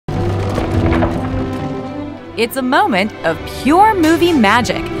It's a moment of pure movie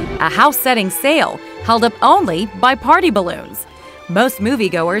magic, a house-setting sail held up only by party balloons. Most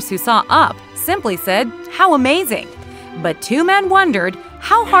moviegoers who saw Up simply said, "How amazing!" But two men wondered,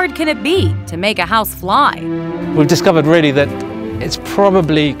 how hard can it be to make a house fly? We've discovered really that it's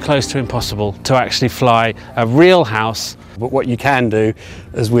probably close to impossible to actually fly a real house. But what you can do,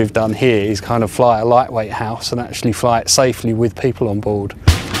 as we've done here, is kind of fly a lightweight house and actually fly it safely with people on board.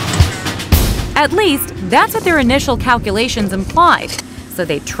 At least, that's what their initial calculations implied. So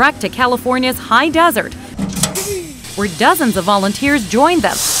they trekked to California's high desert, where dozens of volunteers joined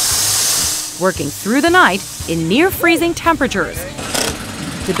them, working through the night in near-freezing temperatures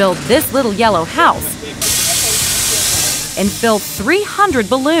to build this little yellow house and fill 300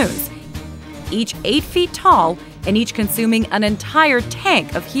 balloons, each 8 feet tall and each consuming an entire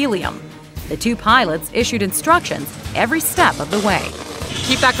tank of helium. The two pilots issued instructions every step of the way.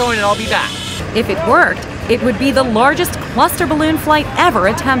 Keep that going and I'll be back. If it worked, it would be the largest cluster balloon flight ever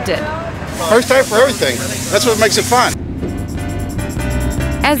attempted. First time for everything. That's what makes it fun.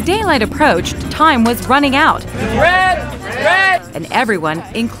 As daylight approached, time was running out. Red! Red! And everyone,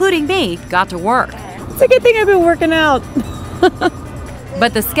 including me, got to work. It's a good thing I've been working out.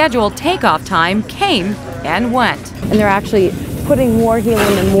 But the scheduled takeoff time came and went. And they're actually putting more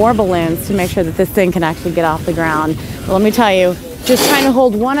helium in more balloons to make sure that this thing can actually get off the ground. But let me tell you, just trying to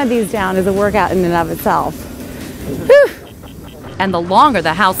hold one of these down is a workout in and of itself. Whew. And the longer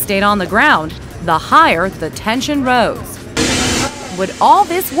the house stayed on the ground, the higher the tension rose. Would all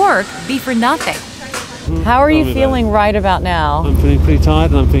this work be for nothing? How are you feeling right about now? I'm feeling pretty tired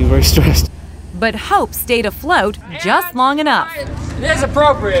and I'm feeling very stressed. But hope stayed afloat just long enough. It is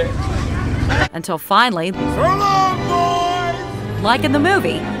appropriate. Until finally, like in the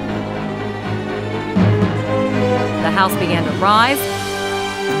movie, the house began to rise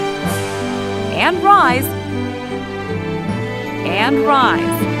and rise and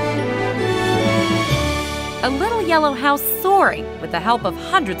rise. A little yellow house soaring with the help of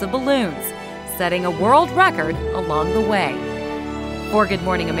hundreds of balloons, setting a world record along the way. For Good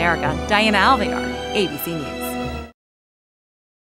Morning America, Diana Alvingar, ABC News.